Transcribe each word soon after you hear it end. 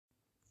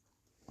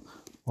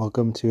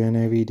Welcome to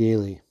NIV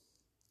Daily.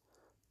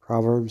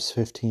 Proverbs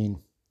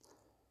 15.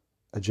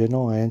 A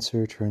gentle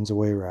answer turns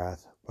away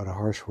wrath, but a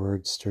harsh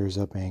word stirs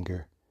up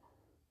anger.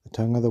 The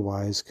tongue of the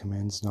wise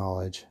commends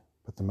knowledge,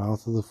 but the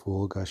mouth of the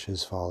fool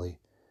gushes folly.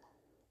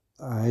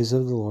 The eyes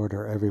of the Lord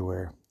are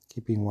everywhere,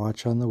 keeping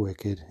watch on the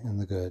wicked and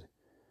the good.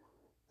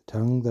 The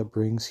tongue that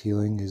brings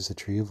healing is the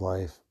tree of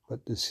life,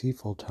 but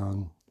deceitful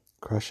tongue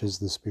crushes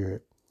the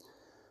spirit.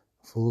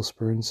 A fool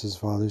spurns his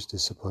father's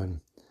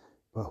discipline,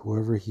 but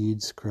whoever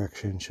heeds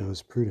correction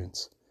shows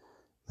prudence.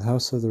 The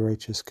house of the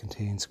righteous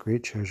contains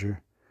great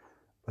treasure,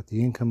 but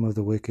the income of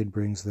the wicked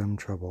brings them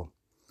trouble.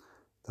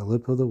 The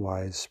lips of the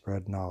wise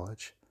spread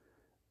knowledge.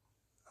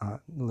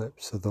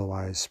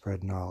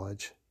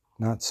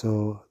 Not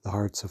so the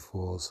hearts of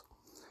fools.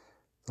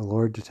 The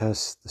Lord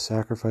detests the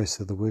sacrifice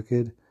of the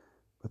wicked,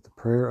 but the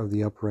prayer of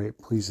the upright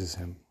pleases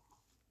him.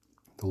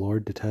 The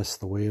Lord detests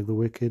the way of the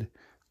wicked,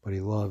 but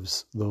he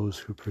loves those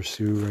who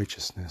pursue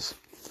righteousness.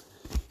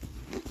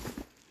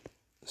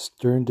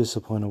 Stern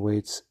discipline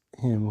awaits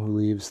him who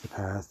leaves the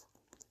path.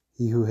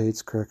 He who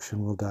hates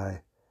correction will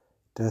die.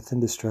 Death and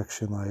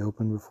destruction lie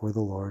open before the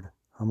Lord.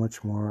 How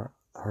much more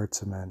the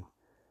hearts of men?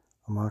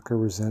 A mocker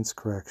resents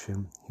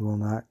correction. He will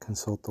not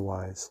consult the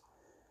wise.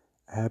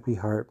 A happy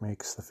heart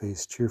makes the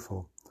face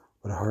cheerful,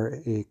 but a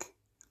heartache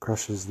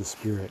crushes the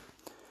spirit.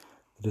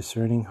 The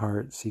discerning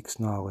heart seeks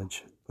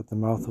knowledge, but the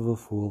mouth of a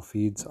fool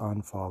feeds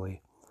on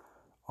folly.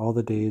 All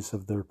the days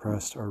of the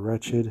oppressed are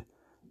wretched,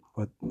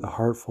 but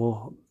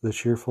the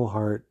cheerful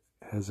heart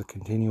has a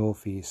continual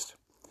feast.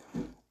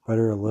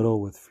 Better a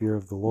little with fear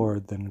of the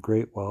Lord than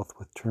great wealth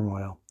with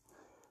turmoil.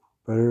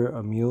 Better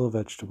a meal of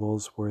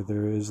vegetables where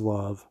there is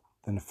love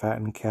than a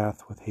fattened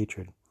calf with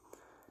hatred.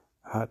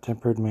 A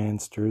hot-tempered man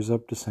stirs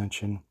up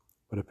dissension,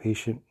 but a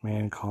patient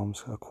man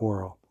calms a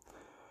quarrel.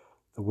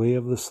 The way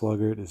of the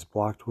sluggard is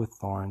blocked with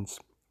thorns,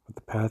 but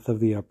the path of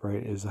the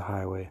upright is a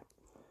highway.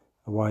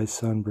 A wise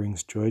son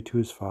brings joy to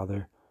his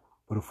father,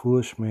 but a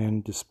foolish man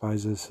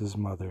despises his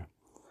mother.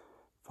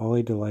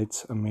 Folly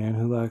delights a man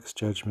who lacks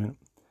judgment,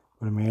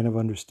 but a man of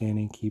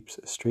understanding keeps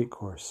a straight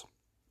course.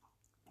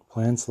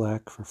 Plans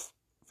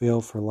fail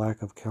for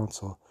lack of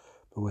counsel,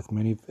 but with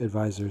many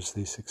advisers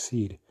they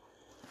succeed.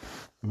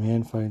 A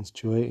man finds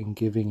joy in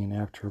giving an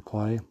apt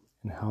reply,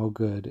 and how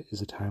good is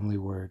a timely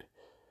word.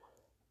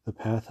 The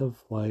path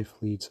of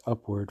life leads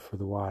upward for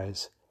the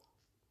wise,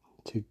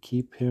 to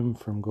keep him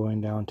from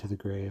going down to the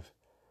grave.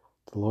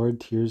 The Lord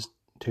tears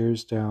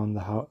down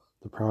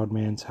the proud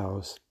man's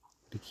house,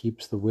 but he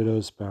keeps the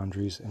widow's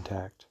boundaries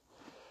intact.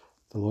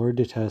 The Lord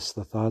detests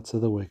the thoughts of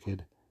the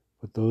wicked,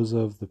 but those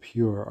of the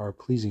pure are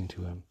pleasing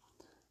to him.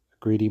 A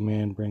greedy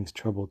man brings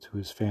trouble to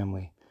his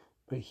family,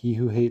 but he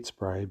who hates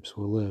bribes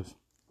will live.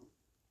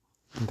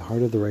 And the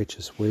heart of the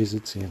righteous weighs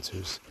its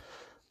answers,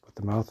 but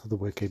the mouth of the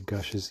wicked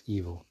gushes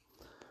evil.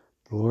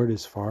 The Lord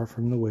is far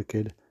from the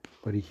wicked,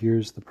 but he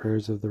hears the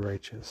prayers of the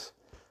righteous.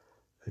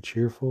 A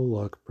cheerful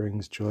look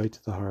brings joy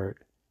to the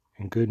heart,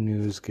 and good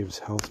news gives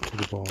health to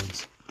the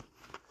bones.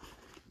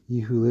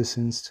 He who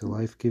listens to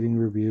life-giving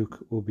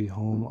rebuke will be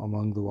home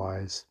among the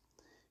wise.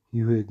 He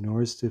who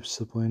ignores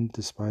discipline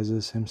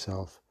despises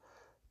himself,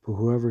 but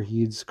whoever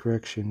heeds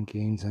correction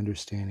gains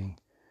understanding.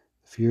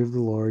 The fear of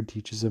the Lord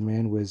teaches a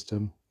man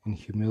wisdom, and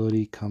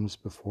humility comes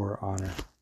before honor.